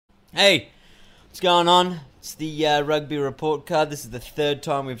Hey, what's going on? It's the rugby report card. This is the third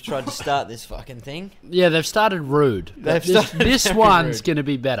time we've tried to start this fucking thing. Yeah, they've started rude. This very one's rude. going to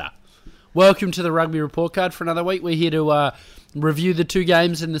be better. Welcome to the rugby report card for another week. We're here to review the two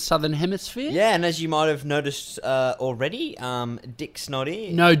games in the Southern Hemisphere. Yeah, and as you might have noticed already, Dick's not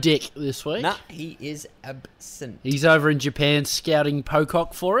here. No Dick this week. Nah, he is absent. He's over in Japan scouting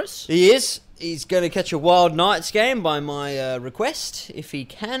Pocock for us. He is. He's going to catch a Wild Knights game by my request, if he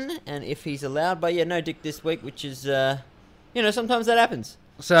can, and if he's allowed. But yeah, no Dick this week, which is, sometimes that happens.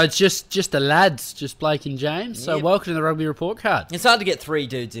 So it's just the lads, just Blake and James. So Yep. welcome to the rugby report card. It's hard to get three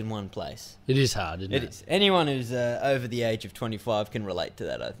dudes in one place. It is hard, isn't it? It is. Anyone who's over the age of 25 can relate to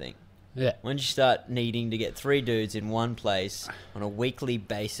that, I think. Yeah. Once you start needing to get three dudes in one place on a weekly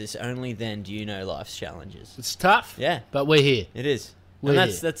basis, only then do you know life's challenges. It's tough. Yeah. But we're here. It is. We're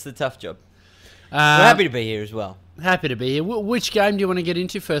And here. that's the tough job. We're happy to be here as well. Happy to be here. Which game do you want to get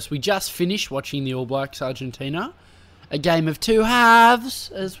into first? We just finished watching the All Blacks Argentina. A game of two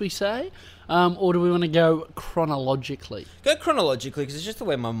halves, as we say. Or do we want to go chronologically? Go chronologically, because it's just the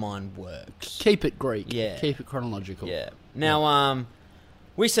way my mind works. Keep it Greek. Yeah. Keep it chronological. Yeah. Now,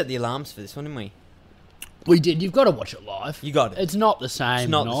 we set the alarms for this one, didn't we? We did. You've got to watch it live. You got it. It's not the same. It's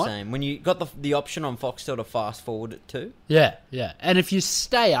not night. the same. When you got the option on Foxtel to fast forward it too. Yeah, yeah. And if you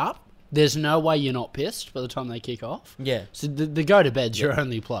stay up, there's no way you're not pissed by the time they kick off. Yeah. So the go to bed's your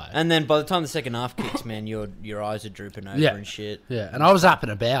only play. And then by the time the second half kicks, man, your eyes are drooping over Yeah. and shit. Yeah, and I was up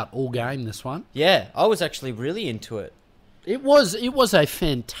and about all game this one. Yeah, I was actually really into it. It was a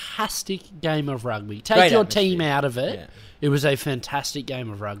fantastic game of rugby. Take Great your atmosphere. team out of it. Yeah. It was a fantastic game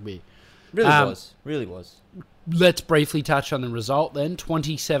of rugby. Really was. Let's briefly touch on the result then.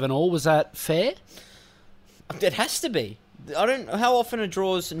 27-all. Was that fair? It has to be. I don't know how often a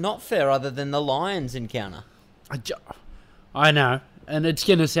draw's not fair other than the Lions encounter. I know. And it's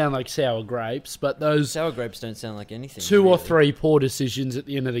going to sound like sour grapes, but those Sour grapes don't sound like anything. two or really. three poor decisions at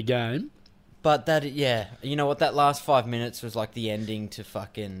the end of the game. But you know what? That last 5 minutes was like the ending to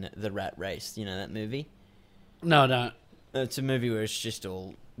fucking The Rat Race. You know that movie? No. It's a movie where it's just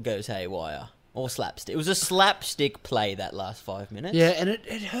all goes haywire. Or slapstick. It was a slapstick play, that last 5 minutes. Yeah, and it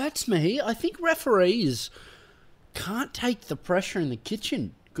hurts me. I think referees can't take the pressure in the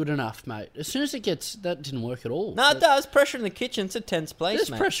kitchen good enough, mate. As soon as it gets... That didn't work at all. No, it does. Pressure in the kitchen. It's a tense place,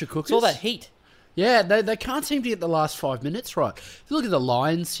 There's mate. pressure cookers. It's all that heat. Yeah, they can't seem to get the last 5 minutes right. If you look at the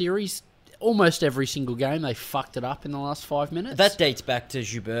Lions series, almost every single game, they fucked it up in the last 5 minutes. That dates back to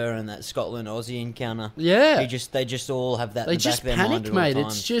Joubert and that Scotland-Aussie encounter. Yeah. They just all have that They in the back just of their mind panicked, at all mate.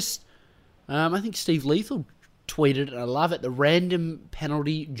 times. It's just... I think Steve Lethal tweeted, and I love it, the random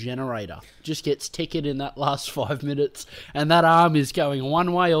penalty generator just gets ticketed in that last 5 minutes, and that arm is going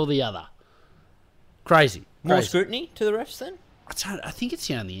one way or the other. Crazy. More Crazy. scrutiny to the refs then? I think it's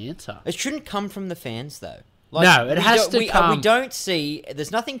the only answer. It shouldn't come from the fans, though. No, it has to come- We don't see...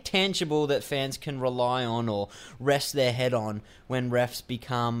 There's nothing tangible that fans can rely on or rest their head on when refs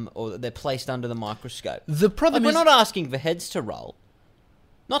become... or they're placed under the microscope. The problem We're is... not asking for heads to roll.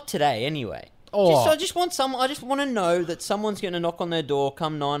 Not today, anyway. Oh. I just want to know that someone's going to knock on their door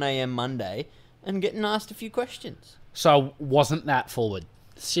come 9 a.m. Monday and getting asked a few questions. So, wasn't that forward?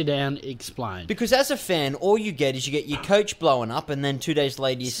 Sit down, explain. Because as a fan, all you get is you get your coach blowing up, and then 2 days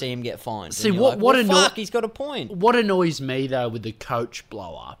later you see him get fined. See, And you're what- like, what well, anno- fuck, he's got a point. What annoys me, though, with the coach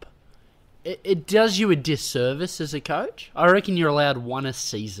blow-up, it does you a disservice as a coach. I reckon you're allowed one a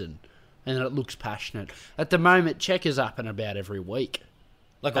season, and then it looks passionate. At the moment, Checkers up and about every week.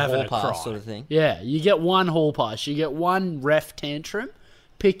 Like a having hall pass cry. sort of thing. Yeah, you get one hall pass. You get one ref tantrum.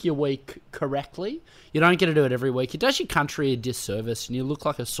 Pick your week correctly. You don't get to do it every week. It does your country a disservice, and you look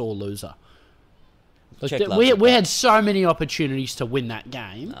like a sore loser. Like Czech th- loves we it, we though. had so many opportunities to win that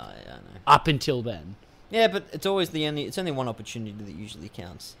game Oh, yeah, I know. up until then. Yeah, but it's always it's only one opportunity that usually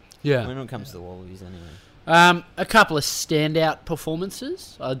counts. Yeah. When it comes to the Wallabies, anyway. A couple of standout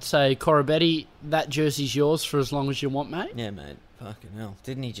performances. I'd say Corabetti, that jersey's yours for as long as you want, mate. Yeah, mate. Fucking hell.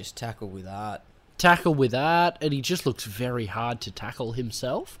 Didn't he just tackle with art? Tackle with art, and he just looks very hard to tackle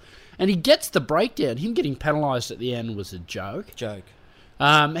himself. And he gets the breakdown. Him getting penalised at the end was a joke. Joke.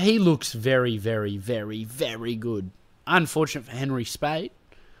 He looks very, very, very, very good. Unfortunate for Henry Spate.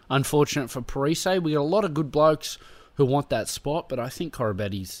 Unfortunate for Parise. We got a lot of good blokes who want that spot, but I think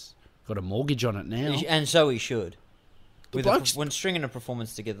Corabetti's got a mortgage on it now. And so he should. With blokes- when stringing a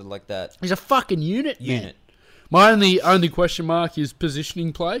performance together like that. He's a fucking unit, man. Unit. My only question mark is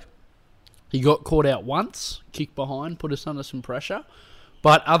positioning play. He got caught out once, kicked behind, put us under some pressure.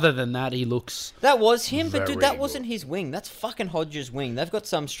 But other than that, he looks... That was him, but dude, that Very wasn't his wing. That's fucking Hodge's wing. They've got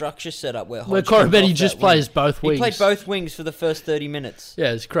some structure set up where Where Hodge comes Corabetti off just that plays wing. both wings. He played both wings for the first 30 minutes.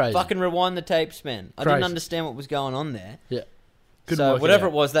 Yeah, it's crazy. Fucking rewind the tapes, man. I didn't Crazy. understand what was going on there. Yeah. Couldn't So work whatever out.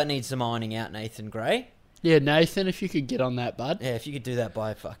 it was, that needs some ironing out, Nathan Gray. Yeah, Nathan, if you could get on that, bud. Yeah, if you could do that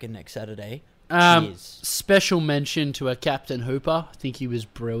by fucking next Saturday. Cheers. Special mention to a Captain Hooper. I think he was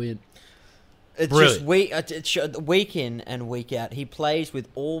brilliant. It's Brilliant. just week in and week out, he plays with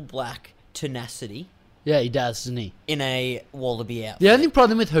all black tenacity Yeah, he does, doesn't he? in a Wallaby outfit. The only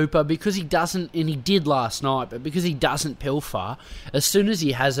problem with Hooper, because he doesn't, and he did last night, but because he doesn't pilfer, as soon as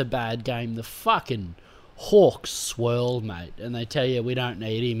he has a bad game, the fucking Hawks swirl, mate. And they tell you, we don't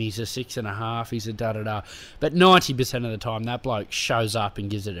need him, he's a 6.5, he's a da-da-da. But 90% of the time, that bloke shows up and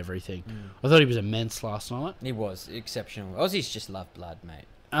gives it everything. I thought he was immense last night. He was exceptional. Aussies just love blood, mate.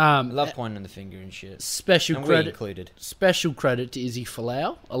 I love Uh, pointing the finger and shit. special And we credit, included. special credit to Izzy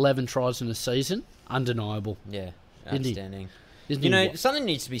Folau, 11 tries in a season, undeniable. Yeah, Isn't he? outstanding. Isn't You he know, what? something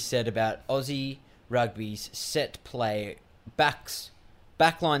needs to be said about Aussie rugby's set play,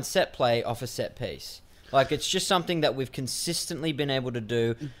 backline set play off a set piece. Like, it's just something that we've consistently been able to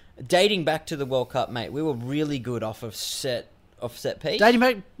do. Dating back to the World Cup, mate, we were really good off of set piece.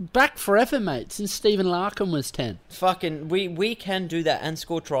 Dating back forever, mate, since Stephen Larkham was 10. Fucking, we can do that and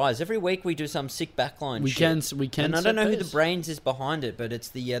score tries. Every week we do some sick backline We shit. can And I set don't know who piece. the brains is behind it, but it's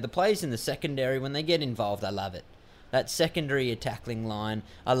the players in the secondary, when they get involved, I love it. That secondary tackling line,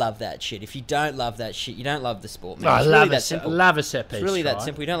 I love that shit. If you don't love that shit, you don't love the sport, man. I It's love, really a that set, simple. love a set piece. It's really that right?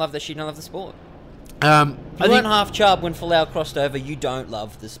 simple. You don't love that shit, you don't love the sport. I You think weren't half chubb when Folau crossed over, you don't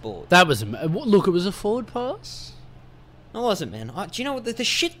love the sport. that was look. It was a forward pass. It wasn't, man. Do you know what? The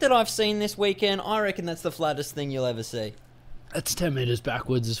shit that I've seen this weekend, I reckon that's the flattest thing you'll ever see. That's 10 metres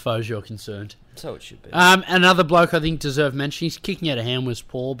backwards as far as you're concerned. So it should be. Another bloke I think deserved mention. His kicking out of hand was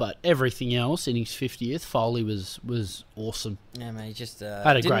poor, but everything else in his 50th, Foley was awesome. Yeah, man, he just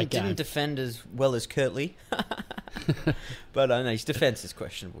Had a great game. didn't defend as well as Kirtley. But I know his defence is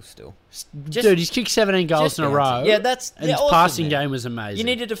questionable still. Just- Dude, he's kicked 17 goals Just in a bouncy. row. Yeah, that's and his awesome, passing man. game was amazing. You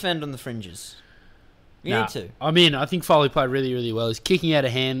need to defend on the fringes. You Nah, need to. I mean, I think Foley played really, really well. His kicking out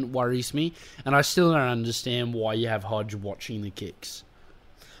of hand worries me, and I still don't understand why you have Hodge watching the kicks.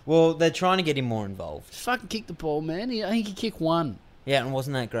 Well, they're trying to get him more involved. Just fucking kick the ball, man. I think he kicked one. Yeah, and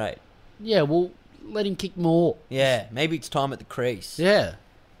wasn't that great? Yeah, well, let him kick more. Yeah, maybe it's time at the crease. Yeah.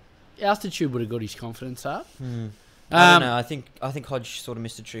 Altitude would have got his confidence up. I don't know. I think Hodge sort of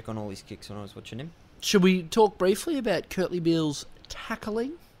missed a trick on all his kicks when I was watching him. Should we talk briefly about Kurtley Beale's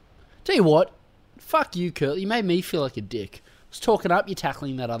tackling? Tell you what, fuck you, Kurtley. You made me feel like a dick. I was talking up your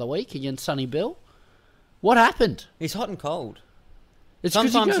tackling that other week against Sonny Bill. What happened? He's hot and cold. It's because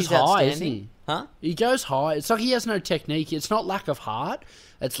he Sometimes goes he's high, isn't outstanding. he? Huh? He goes high. It's like he has no technique. It's not lack of heart.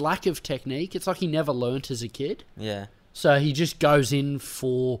 It's lack of technique. It's like he never learnt as a kid. Yeah. So he just goes in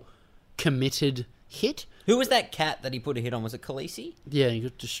for committed hit. Who was that cat that he put a hit on? Was it Khaleesi? Yeah, he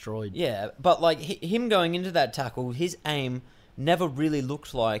got destroyed. Yeah, but like him going into that tackle, his aim never really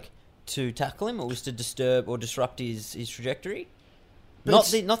looked like to tackle him. It was to disturb or disrupt his trajectory. But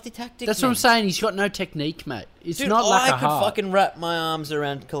Not the tactic. That's what I'm saying. He's got no technique, mate. It's Dude, not lack I of could heart. fucking wrap my arms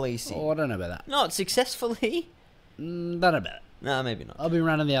around Khaleesi. Oh, I don't know about that. Not successfully. Don't know about it. No, maybe not. I'll be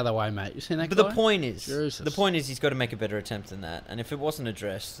running the other way, mate. You seen that But guy? the point is, Jesus. he's got to make a better attempt than that. And if it wasn't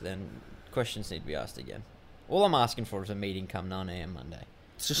addressed, then questions need to be asked again. All I'm asking for is a meeting come 9 a.m. Monday.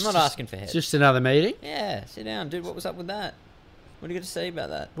 It's I'm not asking for heads. It's just another meeting. Yeah, sit down, dude. What was up with that? What do you got to say about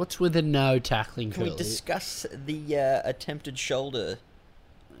that? What's with the no tackling, Can we Curly? discuss the attempted shoulder?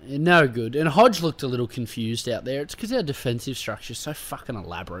 No good. And Hodge looked a little confused out there. It's because our defensive structure is so fucking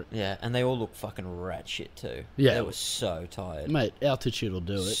elaborate. Yeah, and they all look fucking rat shit too. Yeah. They were so tired. Mate, altitude will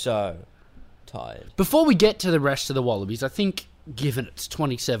do it. So tired. Before we get to the rest of the Wallabies, I think, given it's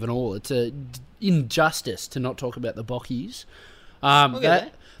 27 all, it's a injustice to not talk about the Bockies. We'll get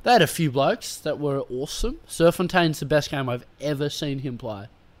there. They had a few blokes that were awesome. Surfontaine's the best game I've ever seen him play.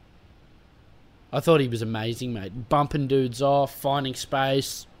 I thought he was amazing, mate. Bumping dudes off, finding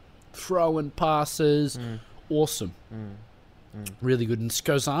space, throwing passes. Awesome. Really good. And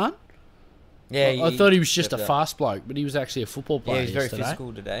Skozan? Yeah, I thought he was just a stepped up. fast bloke, but he was actually a football player. Yeah, he's very yesterday.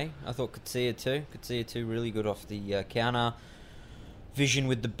 physical today. I thought Katsia too, really good off the counter. Vision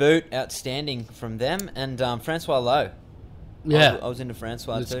with the boot, outstanding from them. And Francois Lowe. Yeah. I was into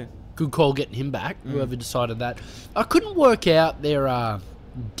Francois It's too. Good call getting him back, whoever decided that. I couldn't work out their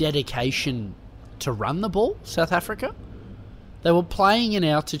dedication to run the ball, South Africa. They were playing in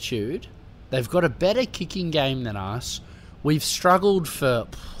altitude. They've got a better kicking game than us. We've struggled for,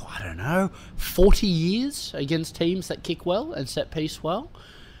 I don't know, 40 years against teams that kick well and set piece well.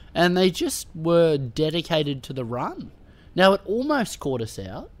 And they just were dedicated to the run. Now, it almost caught us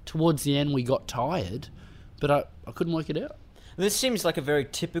out. Towards the end, we got tired, but I couldn't work it out. This seems like a very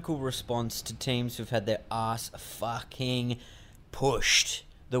typical response to teams who've had their ass fucking pushed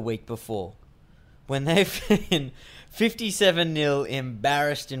the week before. When they've been 57-0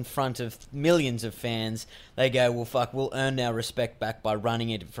 embarrassed in front of millions of fans, they go, well, fuck, we'll earn our respect back by running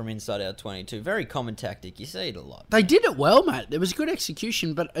it from inside our 22. Very common tactic. You see it a lot. They did it well, mate. There was good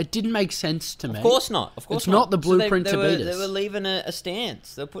execution, but it didn't make sense to me. Of course not. Of course it's not the blueprint so to beat us. They were leaving a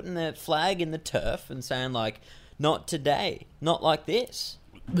stance. They were putting their flag in the turf and saying, like, not today. Not like this.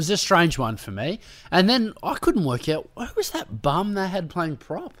 It was a strange one for me. And then I couldn't work out, who was that bum they had playing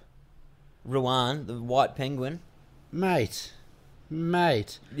prop? Ruan, the white penguin. Mate.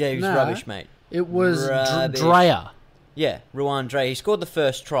 Yeah, he was rubbish, mate. It was Rubbish. Dreyer. Yeah, Ruan Dre. He scored the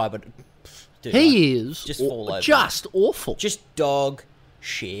first try, but... Dude, He is just fall over. just awful. Just dog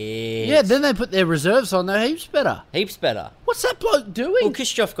shit. Yeah, then they put their reserves on. They're heaps better. Heaps better. What's that bloke doing? Well,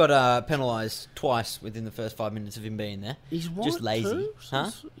 Kishchov got penalised twice within the first 5 minutes of him being there. He's what, just lazy. too?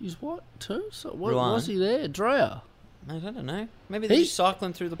 Huh? He's what, too? So what Ruan. was he there? Dreyer. I don't know. Maybe they're He's just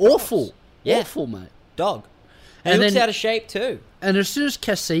cycling through the props. Awful. Yeah. Awful, mate. Dog. And he And looks then- out of shape too. And as soon as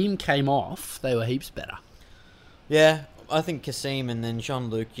Kasim came off, they were heaps better. Yeah, I think Kasim and then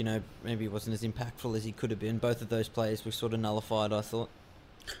Jean-Luc, maybe wasn't as impactful as he could have been. Both of those players were sort of nullified, I thought.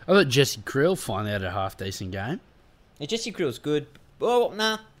 I thought Jesse Krill finally had a half-decent game. Yeah, Jesse Krill's good. Oh,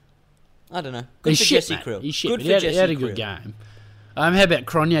 nah. I don't know. Good He's for shit, Jesse mate. Krill. He's shit, Good but for he had, Jesse he had a Krill. good game. How about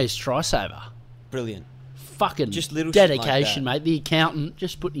Cronier's try-saver? Brilliant. Fucking Just little shit like dedication, that. mate. The accountant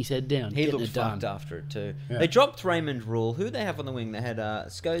just putting his head down, He getting looked it done. fucked after it too. Yeah. They dropped Raymond Rule. Who they have on the wing? They had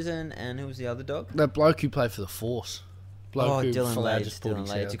Skozen and who was the other dog? That bloke who played for the Force. Bloke who Dylan Falau Lades. just pulled Dylan his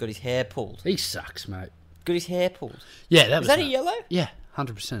Lades. hair. He got his hair pulled. He sucks, mate. Got his hair pulled. Yeah, that Is was that a nuts. yellow? Yeah,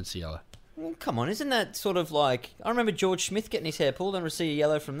 100% it's a yellow. Well, come on, isn't that sort of like... I remember George Smith getting his hair pulled and receive a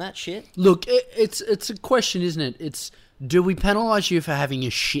yellow from that shit. Look, it's a question, isn't it? It's, do we penalise you for having a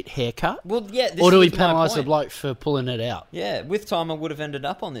shit haircut? Well, yeah, this Or do we was my penalise the point. bloke for pulling it out? Yeah, with time I would have ended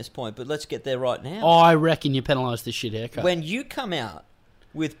up on this point, but let's get there right now. I reckon you penalise the shit haircut. When you come out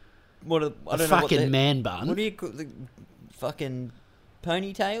with... I don't know what fucking man bun. What do you call the fucking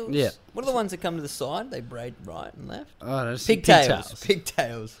ponytails? Yeah. What are the ones that come to the side? They braid right and left? Oh, that's Pigtails.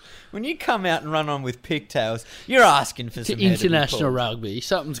 Pigtails. When you come out and run on with pigtails, you're asking for To some hair to be international pulled. rugby,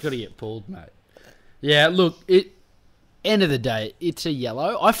 something's got to get pulled, mate. Yeah, look, end of the day, it's a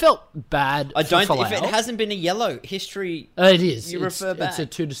yellow. I felt bad I for don't. Falau. If it hasn't been a yellow, history It is. You refer back. It's a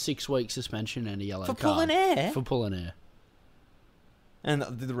 2 to 6 week suspension and a yellow for card. pulling hair, For pulling air. and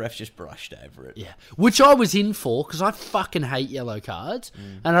the ref just brushed over it. Yeah, which I was in for because I fucking hate yellow cards,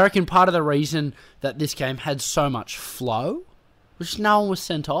 and I reckon part of the reason that this game had so much flow was no one was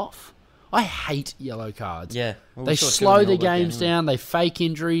sent off. I hate yellow cards. Yeah, well, we They saw two slow in the All Black games anyway. down. They fake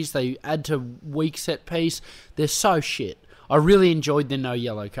injuries. They add to weak set piece. They're so shit. I really enjoyed the no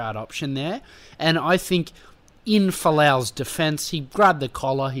yellow card option there, and I think in Falau's defence, he grabbed the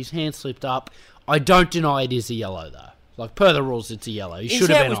collar, his hand slipped up. I don't deny it is a yellow though. Like, per the rules, it's a yellow. He His should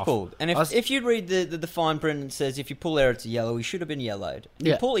have hair been was off. pulled, and if you read the fine print, it says if you pull hair, it's a yellow. He should have been yellowed.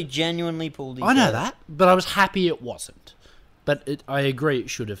 Yeah. He genuinely pulled his I know hair. that, but I was happy it wasn't. But I agree it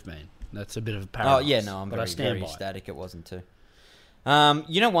should have been. That's a bit of a Oh paradox. yeah, no, I'm but I very, stand very by it. ecstatic it wasn't too.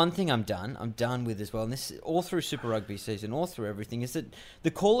 You know, one thing I'm done with as well, and this all through Super Rugby season, all through everything, is that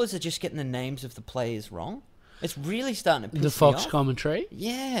the callers are just getting the names of the players wrong. It's really starting to piss The me Fox off. commentary?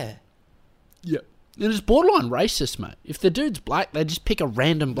 Yeah. Yeah. It is borderline racist, mate. If the dude's black, they just pick a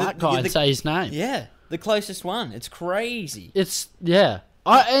random black guy and say his name. Yeah, the closest one. It's crazy. It's, yeah.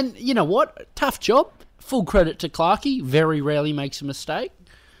 And you know what? Tough job. Full credit to Clarkey. Very rarely makes a mistake.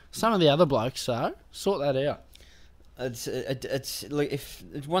 Some of the other blokes, though, sort that out. It's like if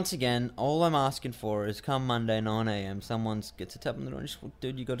once again, all I'm asking for is come Monday 9 a.m. someone gets a tap on the door and just,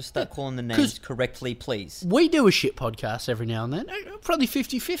 dude, you got to start calling the names correctly, please. We do a shit podcast every now and then. Probably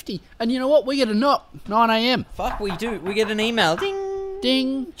 50-50. And you know what? We get a knock. 9 a.m. Fuck, we do. We get an email. Ding.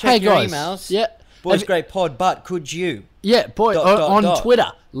 Ding. Check Hey, your guys. emails. Yeah. Boys, Have- great pod, but could you? Yeah, boy, on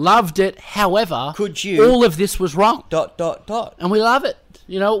Twitter. Loved it. However, Could you- all of this was wrong. ... And we love it.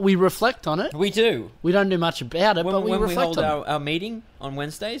 You know, we reflect on it. We do. We don't do much about it, When, but we when we reflect hold on it. our meeting on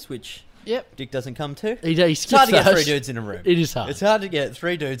Wednesdays, which Yep. Dick doesn't come to. He It's hard to get skips three those. dudes in a room. It is hard. It's hard to get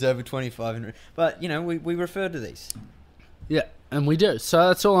three dudes over 25 in a room. But, you know, we refer to these. Yeah, and we do. So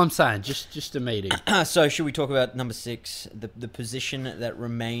that's all I'm saying. Just a meeting. So should we talk about number 6, the position that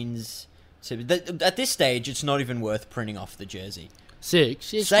remains... at this stage, it's not even worth printing off the jersey.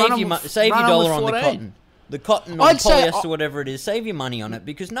 6. Yeah, Save your dollar on the 14. cotton. The cotton or I'd the say- polyester, whatever it is. Save your money on it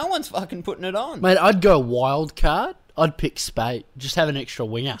because no one's fucking putting it on. Mate, I'd go wild card. I'd pick Spate. Just have an extra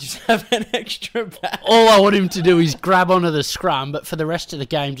winger. Just have an extra back. All I want him to do is grab onto the scrum, but for the rest of the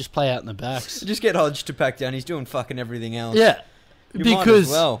game, just play out in the backs. Just get Hodge to pack down. He's doing fucking everything else. Yeah. You might as Because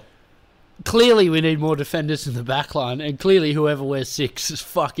well. clearly we need more defenders in the back line, and clearly whoever wears 6 is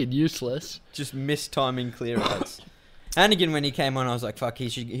fucking useless. Just mistiming clear outs. Hannigan, when he came on, I was like, fuck,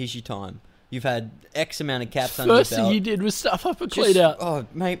 here's your time. You've had X amount of caps under your First belt. thing you did was stuff up a Just- clean out. Oh,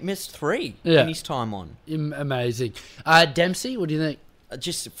 mate, missed 3 Yeah. in his time on. Amazing. Dempsey, what do you think? I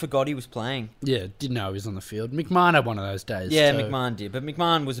just forgot he was playing. Yeah, didn't know he was on the field. McMahon had one of those days. Yeah, too. McMahon did. But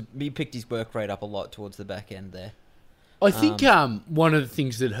McMahon he picked his work rate up a lot towards the back end there. I think one of the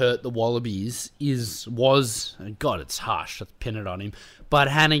things that hurt the Wallabies was God, it's harsh to pin it on him, but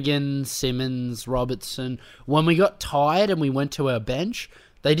Hannigan, Simmons, Robertson, when we got tired and we went to our bench,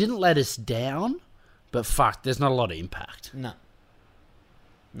 they didn't let us down, but fuck, there's not a lot of impact. No.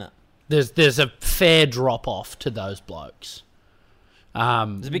 There's a fair drop off to those blokes.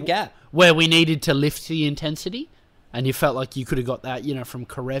 There's a big gap. Where we needed to lift the intensity, and you felt like you could have got that, from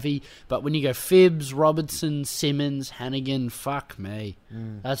Karevi. But when you go Phibbs, Robertson, Simmons, Hannigan, fuck me.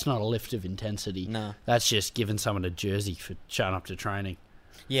 That's not a lift of intensity. No. That's just giving someone a jersey for showing up to training.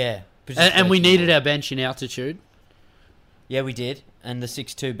 Yeah. And we needed our bench in altitude. Yeah, we did. And the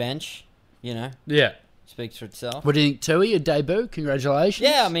 6'2 bench, Yeah. speaks for itself. What do you think, Tui? Your debut? Congratulations.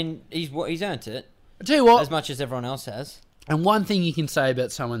 Yeah, I mean, he's earned it. I tell you what. As much as everyone else has. And one thing you can say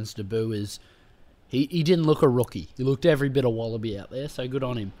about someone's debut is he didn't look a rookie. He looked every bit of Wallaby out there, so good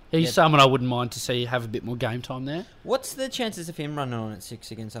on him. He's someone I wouldn't mind to see have a bit more game time there. What's the chances of him running on at 6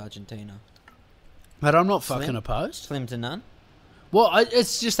 against Argentina? But I'm not Slim? fucking opposed. Slim to none? Well,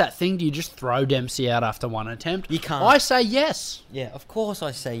 it's just that thing. Do you just throw Dempsey out after one attempt? You can't. I say yes. Yeah, of course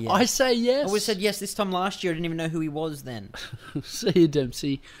I say yes. I say yes. I would have said yes this time last year. I didn't even know who he was then. See you,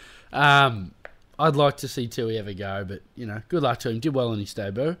 Dempsey. I'd like to see Tui ever go, but, good luck to him. Did well in his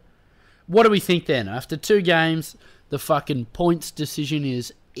debut. What do we think then? After 2 games, the fucking points decision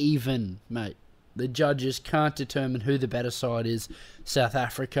is even, mate. The judges can't determine who the better side is, South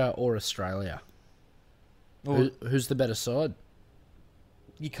Africa or Australia. Well, Who's the better side?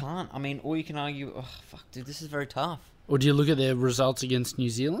 you can't. I mean, or you can argue, oh, fuck, dude, this is very tough. Or do you look at their results against New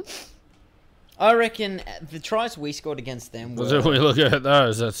Zealand? I reckon the tries we scored against them were... If we look at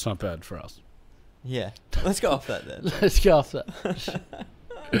those, that's not bad for us. Yeah, let's go off that then. Let's go off that.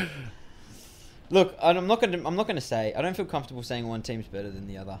 Look, I'm not going to say, I don't feel comfortable saying one team's better than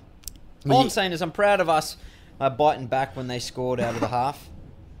the other. Well, All I'm saying is I'm proud of us biting back when they scored out of the half.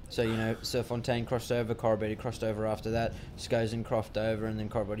 So, Serfontaine crossed over, Corabetti crossed over after that, Skozen crossed over, and then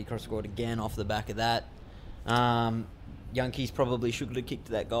Corabetti scored again off the back of that. Yankees probably should have kicked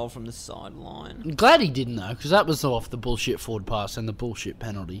that goal from the sideline. I'm glad he didn't, though, because that was off the bullshit forward pass and the bullshit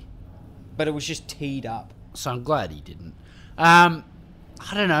penalty. But it was just teed up. So I'm glad he didn't. I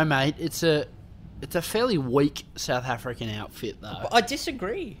don't know, mate. It's a fairly weak South African outfit, though. But I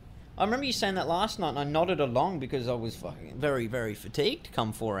disagree. I remember you saying that last night, and I nodded along because I was fucking very, very fatigued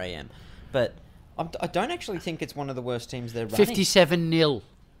come 4 a.m. But I don't actually think it's one of the worst teams they're running. 57-0.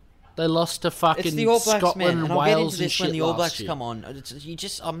 They lost to fucking It's the All Blacks, Scotland man, and and I'll get Wales into and this when shit the All last Blacks year. come on.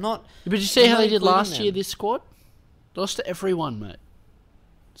 I'm not... But you see I'm how not they did including last them. year, this squad? Lost to everyone, mate.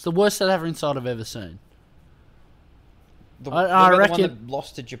 It's the worst South African side I've ever seen. I the reckon- one that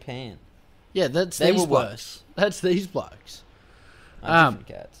lost to Japan. Yeah, that's They these were blokes. worse. That's these blokes. Different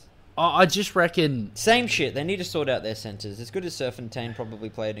cats. I just reckon... Same shit. They need to sort out their centres. As good as Serfontaine probably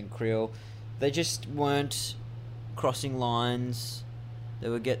played in Creel, they just weren't crossing lines. They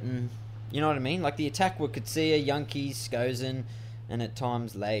were getting... You know what I mean? Like the attack were Katsia, Yankees, Skozen, and at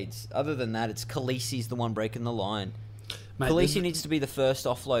times Lades. Other than that, it's Khaleesi's the one breaking the line. Mate, Khaleesi needs to be the first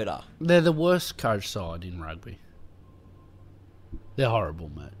offloader. they're the worst coach side in rugby. They're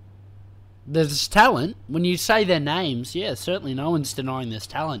horrible, mate. There's talent. When you say their names, yeah, certainly no one's denying there's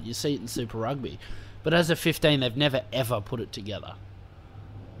talent. You see it in Super Rugby. But as a 15, they've never, ever put it together.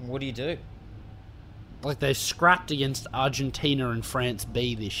 What do you do? Like, they scrapped against Argentina and France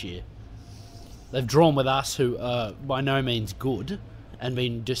B this year. They've drawn with us, who are by no means good, and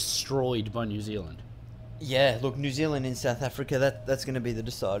been destroyed by New Zealand. Yeah, look, New Zealand in South Africa, that's going to be the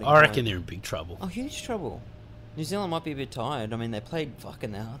deciding I reckon point. they're in big trouble. Oh, huge trouble. New Zealand might be a bit tired. I mean, they played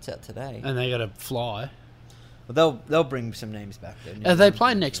fucking their hearts out today. And they got to fly. Well, they'll bring some names back there. Are they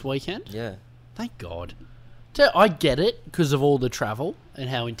playing next weekend? Yeah. Thank God. So I get it because of all the travel and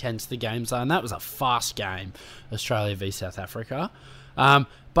how intense the games are, and that was a fast game, Australia v South Africa.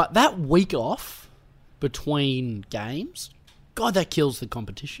 But that week off between games, God, that kills the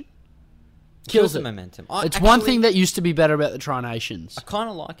competition. Kills Kills the it. momentum. It's one thing that used to be better about the Tri Nations. I kind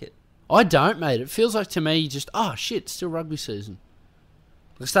of like it. I don't, mate. It feels like to me just, oh shit, it's still rugby season.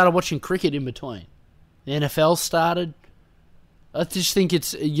 I started watching cricket in between. The NFL started. I just think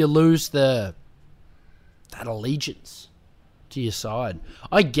you lose that allegiance to your side.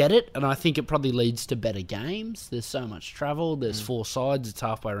 I get it, and I think it probably leads to better games. There's so much travel. There's 4 sides. It's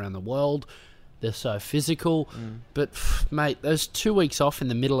halfway around the world. They're so physical. But, mate, those 2 weeks off in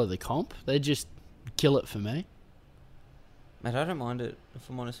the middle of the comp, they just kill it for me. Mate, I don't mind it, if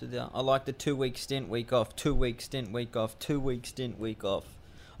I'm honest with you. I like the 2-week stint, week off, 2-week stint, week off, 2-week stint, week off.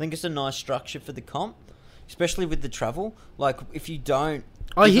 I think it's a nice structure for the comp, especially with the travel. Like, if you don't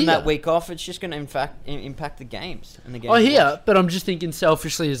give them that week off, it's just going to impact the games. And the games I hear, but I'm just thinking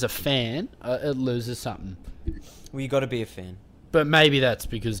selfishly as a fan, it loses something. Well, you got to be a fan. But maybe that's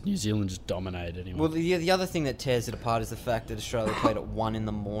because New Zealand just dominated anyway. Well, the other thing that tears it apart is the fact that Australia played at 1 in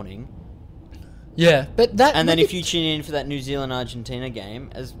the morning. Yeah, but that... And then if you tune in for that New Zealand-Argentina game,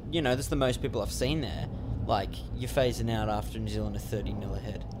 as you know, that's the most people I've seen there. Like, you're phasing out after New Zealand are 30-0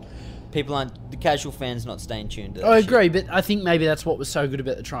 ahead. People aren't... The casual fans not staying tuned to that I shit. agree, but I think maybe that's what was so good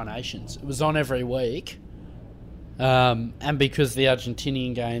about the Tri Nations. It was on every week. And because the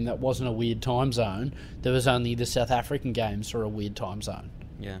Argentinian game, that wasn't a weird time zone, there was only the South African games for a weird time zone.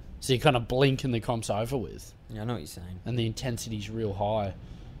 Yeah. So you kind of blink and the comp's over with. Yeah, I know what you're saying. And the intensity's real high.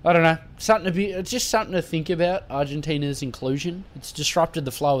 I don't know. It's just something to think about, Argentina's inclusion. It's disrupted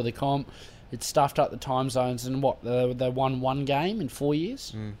the flow of the comp. It's stuffed up the time zones. And they won 1 game in 4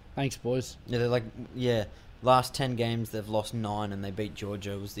 years? Thanks, boys. Yeah, they're like... Yeah. Last 10 games, they've lost 9 and they beat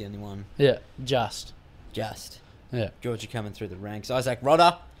Georgia was the only one. Yeah, just. Yeah. Georgia coming through the ranks. Isaac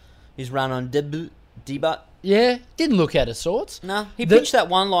Rodder, he's run on debut. Yeah, didn't look out of sorts. Nah, he pitched that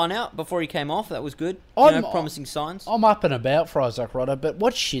one line out before he came off. That was good. Promising signs. I'm up and about for Isaac Rodder, but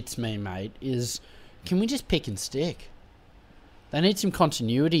what shits me, mate, is can we just pick and stick? They need some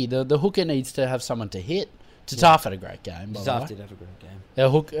continuity. The hooker needs to have someone to hit. Tatarf had a great game, by the way. Tatarf did have a great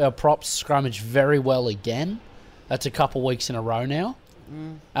game. Our props scrummaged very well again. That's a couple weeks in a row now.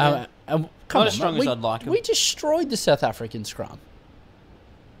 Yeah. Not as strong as I'd like them. We destroyed the South African scrum.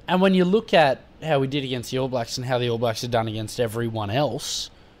 And when you look at how we did against the All Blacks and how the All Blacks have done against everyone else,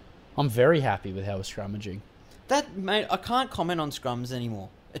 I'm very happy with how we're scrummaging. Mate, I can't comment on scrums anymore.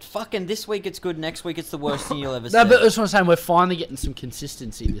 This week it's good, next week it's the worst thing you'll ever see. No, but that's what I'm saying. We're finally getting some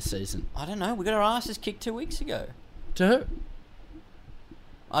consistency this season. I don't know. We got our asses kicked 2 weeks ago. To who?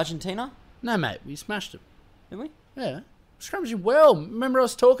 Argentina? No, mate. We smashed them. Did we? Yeah. Scrummaging well. Remember I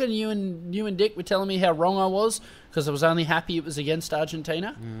was talking to you and Dick were telling me how wrong I was because I was only happy it was against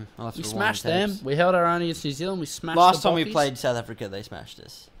Argentina. We smashed them. We held our own against New Zealand. We smashed Last the time we Bockies. played South Africa, they smashed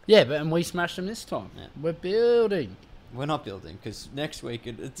us. Yeah, and we smashed them this time. Yeah. We're building. We're not building because next week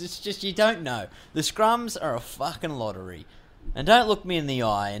it's just you don't know. The scrums are a fucking lottery, and don't look me in the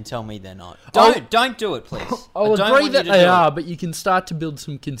eye and tell me they're not. Don't do it, please. I'll I don't agree want that you to they do are, it. but you can start to build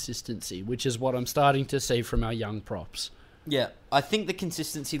some consistency, which is what I'm starting to see from our young props. Yeah, I think the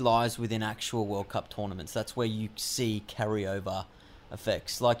consistency lies within actual World Cup tournaments. That's where you see carryover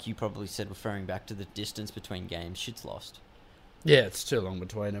effects, like you probably said, referring back to the distance between games. Shit's lost. Yeah, it's too long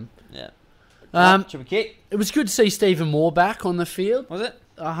between them. Yeah. Should we kick? It was good to see Stephen Moore back on the field. Was it?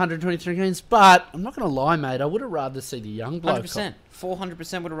 123 games, but I'm not going to lie, mate. I would have rather see the young bloke. 100%.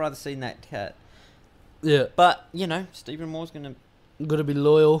 400% would have rather seen that cat. Yeah. But, Stephen Moore's going to... Got to be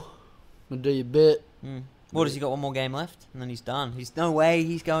loyal. Gonna do your bit. What, has he got one more game left? And then he's done. No way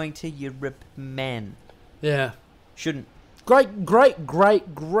he's going to Europe, man. Yeah. Shouldn't. Great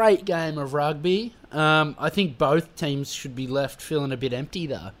game of rugby. I think both teams should be left feeling a bit empty,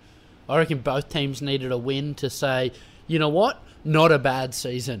 though. I reckon both teams needed a win to say, you know what? Not a bad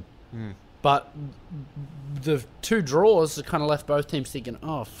season. But the 2 draws kind of left both teams thinking,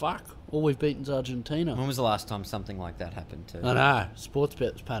 oh, fuck, all we've beaten's Argentina. When was the last time something like that happened to? I know.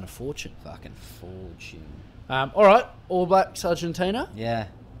 Sportsbet was paying a fortune. Fucking fortune. All right, All Blacks, Argentina. Yeah.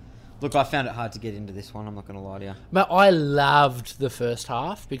 Look, I found it hard to get into this one, I'm not going to lie to you. But I loved the first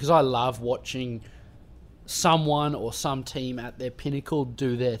half because I love watching someone or some team at their pinnacle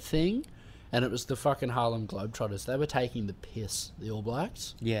do their thing. And it was the fucking Harlem Globetrotters. They were taking the piss, the All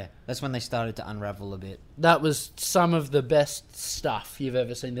Blacks. Yeah, that's when they started to unravel a bit. That was some of the best stuff you've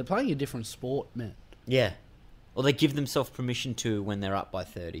ever seen. They're playing a different sport, man. Yeah. Or they give themselves permission to when they're up by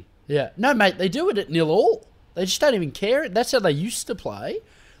 30. Yeah. No, mate, they do it at 0-all. They just don't even care. That's how they used to play.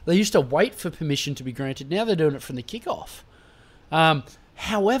 They used to wait for permission to be granted. Now they're doing it from the kickoff.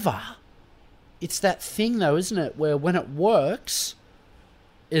 However, it's that thing, though, isn't it, where when it works,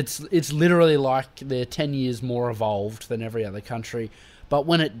 It's literally like they're 10 years more evolved than every other country. But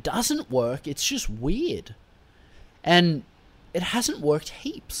when it doesn't work, it's just weird. And it hasn't worked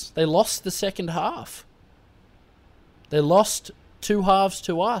heaps. They lost the second half. They lost 2 halves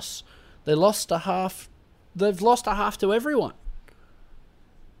to us. They lost a half. They've lost a half to everyone.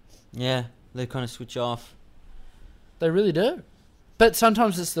 Yeah, they kind of switch off. They really do. But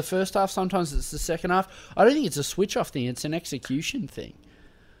sometimes it's the first half, sometimes it's the second half. I don't think it's a switch off thing, it's an execution thing.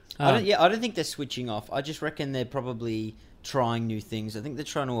 I don't think they're switching off. I just reckon they're probably trying new things. I think they're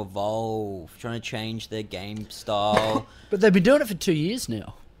trying to evolve, trying to change their game style. But they've been doing it for 2 years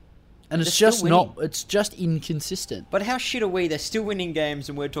now. And it's They're just still not, winning. it's just inconsistent. But how shit are we? They're still winning games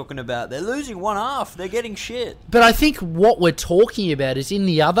and we're talking about they're losing one half. They're getting shit. But I think what we're talking about is in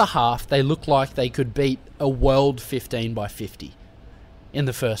the other half, they look like they could beat a world 15 by 50 in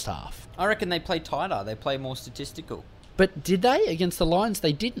the first half. I reckon they play tighter. They play more statistical. But did they? Against the Lions,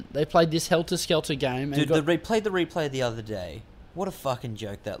 they didn't. They played this helter-skelter game. And Dude, played the replay the other day. What a fucking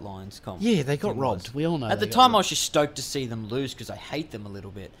joke that Lions comp. yeah, they got thing robbed. was. We all know At they the got time, I robbed. was just stoked to see them lose because I hate them a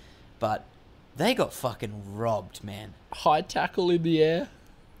little bit. But they got fucking robbed, man. High tackle in the air.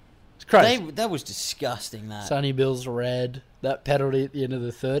 It's crazy. That was disgusting, that. Sonny Bill's red. That penalty at the end of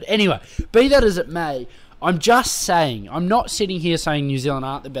the third. Anyway, be that as it may, I'm just saying, I'm not sitting here saying New Zealand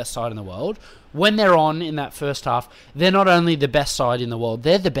aren't the best side in the world. When they're on in that first half, they're not only the best side in the world,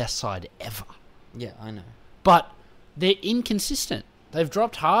 they're the best side ever. Yeah, I know. But they're inconsistent. They've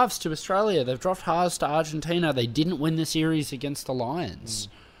dropped halves to Australia. They've dropped halves to Argentina. They didn't win the series against the Lions.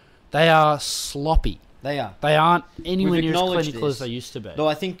 They are sloppy. They are. They aren't anywhere We've near as acknowledged clinical this. as they used to be. Though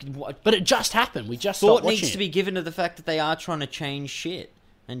I think what But it just happened. We just thought stopped watching needs to it. be given to the fact that they are trying to change shit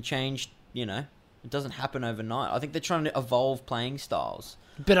and change, it doesn't happen overnight. I think they're trying to evolve playing styles.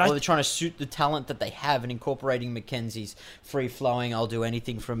 But Or they're trying to suit the talent that they have and incorporating Mackenzie's free-flowing, I'll do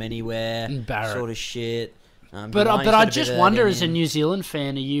anything from anywhere And Barrett. sort of shit. But Delaney's I got a bit just of wonder, that as a in. New Zealand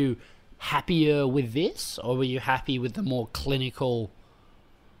fan, are you happier with this, or were you happy with the more clinical,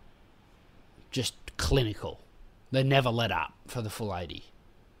 just clinical? They never let up for the full 80.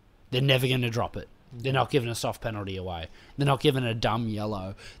 They're never going to drop it. They're not giving a soft penalty away. They're not giving a dumb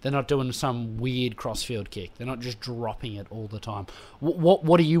yellow. They're not doing some weird crossfield kick. They're not just dropping it all the time.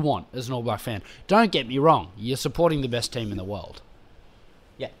 What do you want as an All Black fan? Don't get me wrong. You're supporting the best team in the world.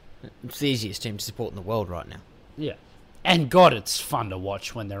 Yeah, it's the easiest team to support in the world right now. Yeah. And God, it's fun to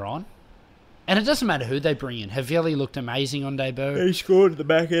watch when they're on. And it doesn't matter who they bring in. Havili looked amazing on debut. He scored at the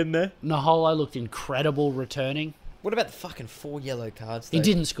back end there. Naholo looked incredible returning. What about the fucking 4 yellow cards? He though?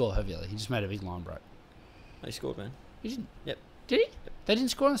 didn't score Havili. He just made a big line break. He scored, man. He didn't. Yep. Did he? They didn't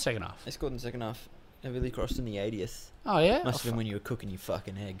score in the second half. They scored in the second half. They really crossed in the 80th. Oh, yeah? Must have been when you were cooking your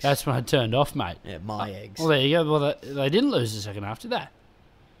fucking eggs. That's when I turned off, mate. Yeah, my eggs. Well, there you go. Well, they didn't lose the second half, did they?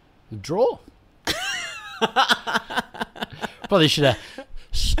 Draw. Probably should have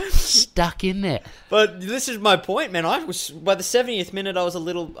stuck in there. But this is my point, man. I was by the 70th minute, I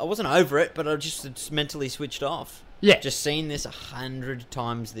wasn't over it, but I just mentally switched off. Yeah. Just seen this 100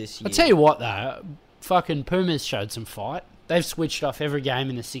 times this year. I'll tell you what, though. Fucking Pumas showed some fight. They've switched off every game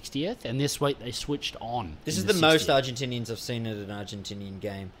in the 60th, and this week they switched on. This in is the most 60th. Argentinians I've seen at an Argentinian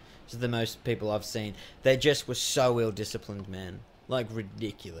game. This is the most people I've seen. They just were so ill-disciplined, man. Like,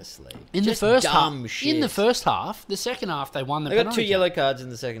 ridiculously. In Just the first dumb half. shit. In the first half. The second half, they won the They got penalty 2 yellow cards in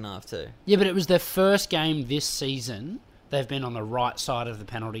the second half, too. Yeah, but it was their first game this season. They've been on the right side of the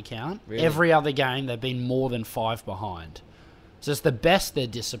penalty count. Really? Every other game, they've been more than 5 behind. So it's the best their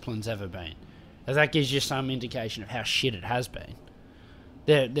discipline's ever been. And that gives you some indication of how shit it has been.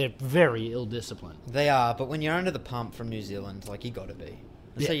 They're very ill-disciplined. They are, but when you're under the pump from New Zealand, like, you got to be.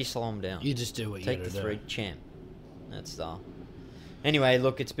 That's Yeah. how you slow them down. You just do what you Take gotta the do. 3, champ. That's style. Anyway,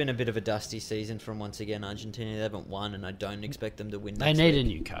 look, it's been a bit of a dusty season from, once again, Argentina. They haven't won, and I don't expect them to win They next need week. a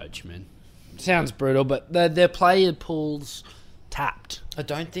new coach, man. Sounds brutal, but their player pool's tapped. I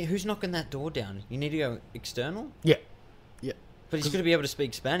don't think... Who's knocking that door down? You need to go external? Yeah. Yeah. But he's got to be able to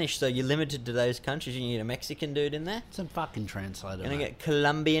speak Spanish, so you're limited to those countries. You need a Mexican dude in there. Some fucking translator, Gonna mate. get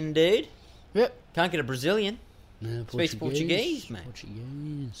Colombian dude. Yep. Can't get a Brazilian. No, Speaks Portuguese, mate.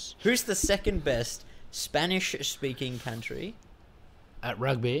 Portuguese. Who's the second best Spanish-speaking country? At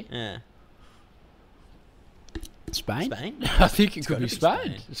rugby, Yeah. Spain? Spain? I think it could gotta be be Spain.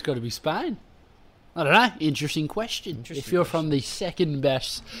 Spain. It's got to be Spain. I don't know. Interesting question. Interesting if you're from the second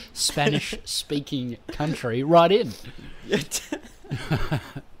best Spanish-speaking country, right in.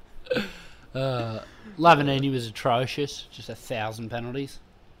 Lavanini was atrocious. Just 1,000 penalties.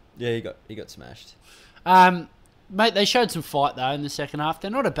 Yeah, he got smashed. Mate, they showed some fight, though, in the second half.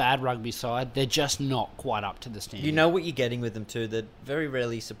 They're not a bad rugby side. They're just not quite up to the standard. You know what you're getting with them, too. That very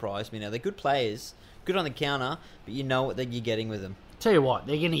rarely surprise me now. They're good players, good on the counter, but you know what you're getting with them. Tell you what,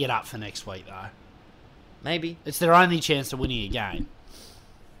 they're going to get up for next week, though. Maybe. It's their only chance of winning a game.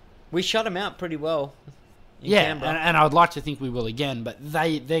 We shut them out pretty well. Yeah, and I would like to think we will again, but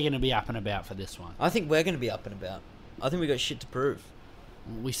they're going to be up and about for this one. I think we're going to be up and about. I think we got shit to prove.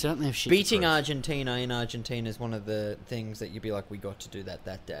 We certainly have shit Beating to prove. Argentina in Argentina is one of the things that you'd be like, we got to do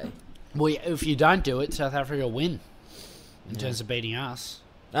that day. Well, if you don't do it, South Africa will win in terms of beating us.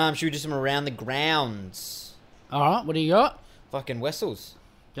 Should we do some around the grounds? All right, what do you got? Fucking Wessels.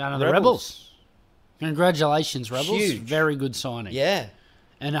 Going to the Rebels. Congratulations, Rebels. Huge. Very good signing. Yeah.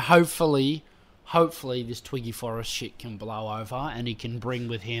 And hopefully this Twiggy Forrest shit can blow over and he can bring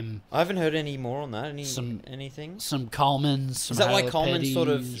with him I haven't heard any more on that. Anything? some Colemans, some Is that why Haley Coleman's sort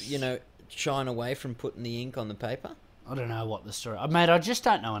of, Petties. shying away from putting the ink on the paper? I don't know what the story... Mate, I just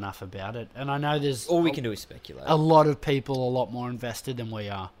don't know enough about it. And I know there's... All we can do is speculate. A lot of people a lot more invested than we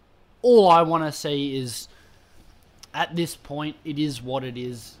are. All I want to see is, at this point, it is what it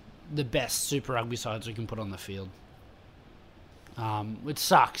is. The best Super Rugby sides we can put on the field. It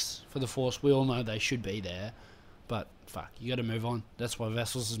sucks for the Force. We all know they should be there. But, fuck, you got to move on. That's why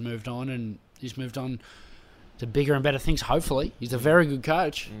Vessels has moved on, and he's moved on to bigger and better things, hopefully. He's a very good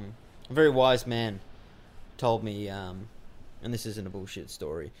coach. A very wise man told me, and this isn't a bullshit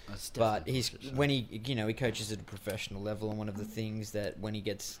story, but when he coaches at a professional level, and one of the things that when he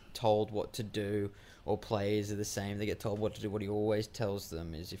gets told what to do, or players are the same, they get told what to do, what he always tells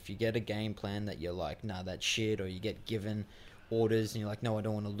them is if you get a game plan that you're like, nah, that's shit, or you get given orders and you're like, no, I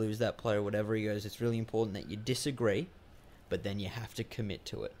don't want to lose that player or whatever, he goes, it's really important that you disagree, but then you have to commit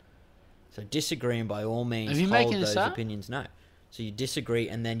to it. So disagreeing by all means, hold those opinions. No. So you disagree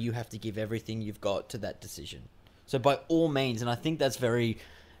and then you have to give everything you've got to that decision. So by all means, and I think that's very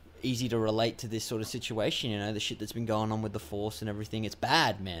easy to relate to this sort of situation, the shit that's been going on with the Force and everything, it's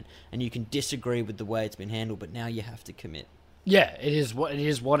bad, man. And you can disagree with the way it's been handled, but now you have to commit. Yeah, it is what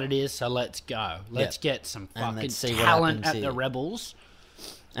it is, so let's go. Let's get some fucking talent at the Rebels.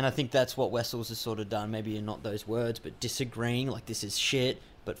 And I think that's what Wessels has sort of done, maybe in not those words, but disagreeing, like this is shit,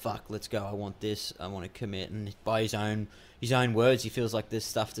 but fuck, let's go, I want this, I want to commit. And by his own words, he feels like there's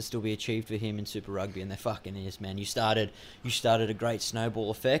stuff to still be achieved for him in Super Rugby, and there fucking is, man. You started a great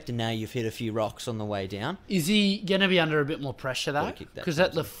snowball effect, and now you've hit a few rocks on the way down. Is he going to be under a bit more pressure, though? Because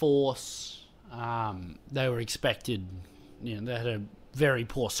at the Force, they were expected... they had a very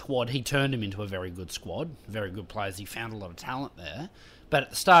poor squad. He turned him into a very good squad. Very good players. He found a lot of talent there. But at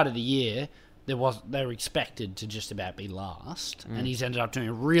the start of the year, they were expected to just about be last. And he's ended up doing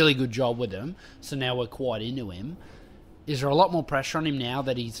a really good job with them. So now we're quite into him. Is there a lot more pressure on him now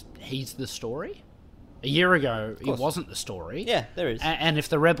that he's the story? A year ago, he wasn't the story. Yeah, there is. And if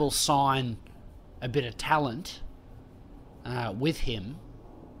the Rebels sign a bit of talent with him,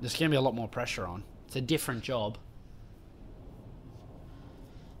 there's going to be a lot more pressure on. It's a different job.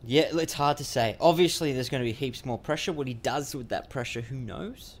 Yeah, it's hard to say. Obviously, there's going to be heaps more pressure. What he does with that pressure, who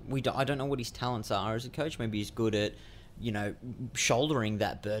knows? I don't know what his talents are as a coach. Maybe he's good at, shouldering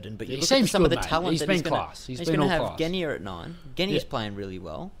that burden. But you look at some of the talent he's that been class. He's going to have class. Genia at 9. Genia's playing really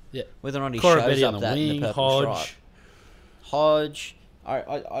well. Yeah. Whether or not he Corabetti shows on up the that wing, in the purple Hodge. Hodge.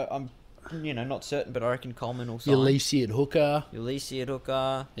 I'm not certain, but I reckon Coleman will sign. Ulysses at hooker.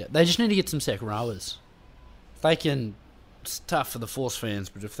 Yeah, they just need to get some second rowers. If they can... It's tough for the Force fans,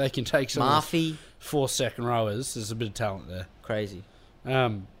 but if they can take some Murphy, 4 second rowers, there's a bit of talent there. Crazy.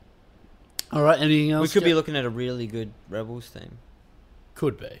 All right, anything else? We could be looking at a really good Rebels team.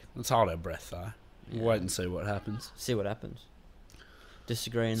 Could be. Let's hold our breath, though. We'll wait and see what happens.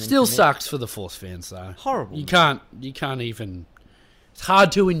 Disagree and then Still commit. sucks for the Force fans, though. Horrible. You can't even... It's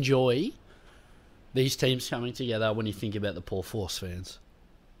hard to enjoy these teams coming together when you think about the poor Force fans.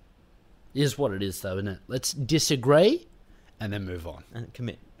 It is what it is, though, isn't it? Let's disagree... and then move on. And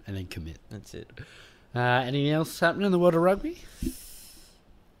commit. That's it. Anything else happening in the world of rugby?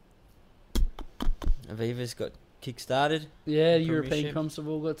 Aviva's got kick-started. Yeah, European comps have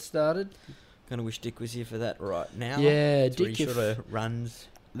all got started. Gonna wish Dick was here for that right now. Yeah, Dick Dick sort of runs.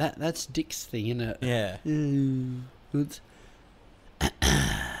 That's Dick's thing, isn't it? Yeah. It's...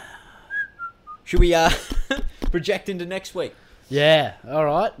 Should we project into next week? Yeah, all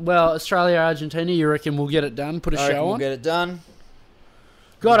right. Well, Australia, Argentina, you reckon we'll get it done? Put a show on? We'll get it done.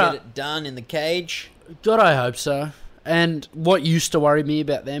 Get it done in the cage. God, I hope so. And what used to worry me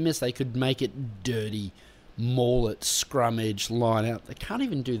about them is they could make it dirty, maul it, scrummage, line out. They can't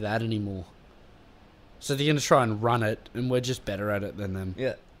even do that anymore. So they're going to try and run it, and we're just better at it than them.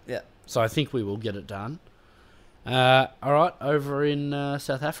 Yeah. So I think we will get it done. All right, over in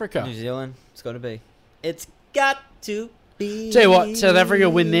South Africa. New Zealand. It's got to be. It's got to be. Tell you what, South Africa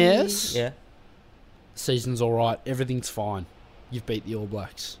win theirs. Yeah. Season's all right. Everything's fine. You've beat the All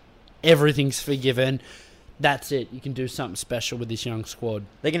Blacks. Everything's forgiven. That's it. You can do something special with this young squad.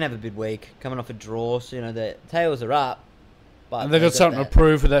 They can have a big week coming off a draw, so their tails are up. But And they've got something to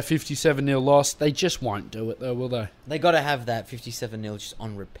prove with that 57-0 loss. They just won't do it, though, will they? They got to have that 57-0 just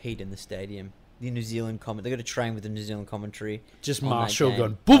on repeat in the stadium. The New Zealand comment. They got to train with the New Zealand commentary. Just on that Marshall game.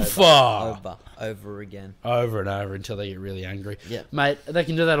 going, Boofa! Over again. Over and over until they get really angry. Yeah. Mate, they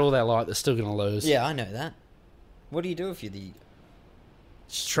can do that all they like. They're still going to lose. Yeah, I know that. What do you do if you're the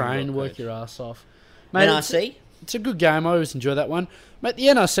Just train, Coach. work your ass off. Mate, NRC? it's a good game. I always enjoy that one. Mate, the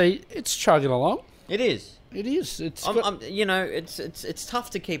NRC, it's chugging along. It is. It is. It's It's tough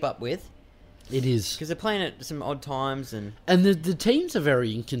to keep up with it is. because they're playing at some odd times and And the teams are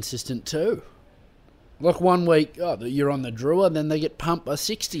very inconsistent too. Like 1 week, you're on the Drua, then they get pumped by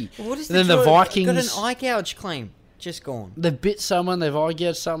 60. what is And then the Vikings got an eye gouge claim just gone. they've bit someone, they've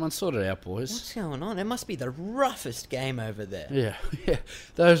eye-gouged someone. Sort it out, boys. What's going on? It must be the roughest game over there. Yeah, yeah.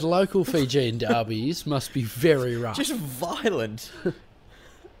 Those local Fijian derbies must be very rough. Just violent.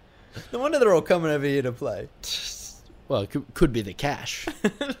 No wonder they're all coming over here to play. Well, it could be the cash.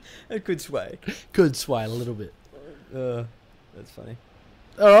 It could sway. Could sway a little bit. That's funny.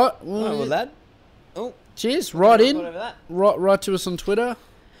 All right. Oh, well, lad. Oh, Cheers. Right in. whatever that. Right to us on Twitter.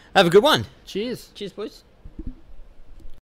 Have a good one. Cheers. Cheers, boys.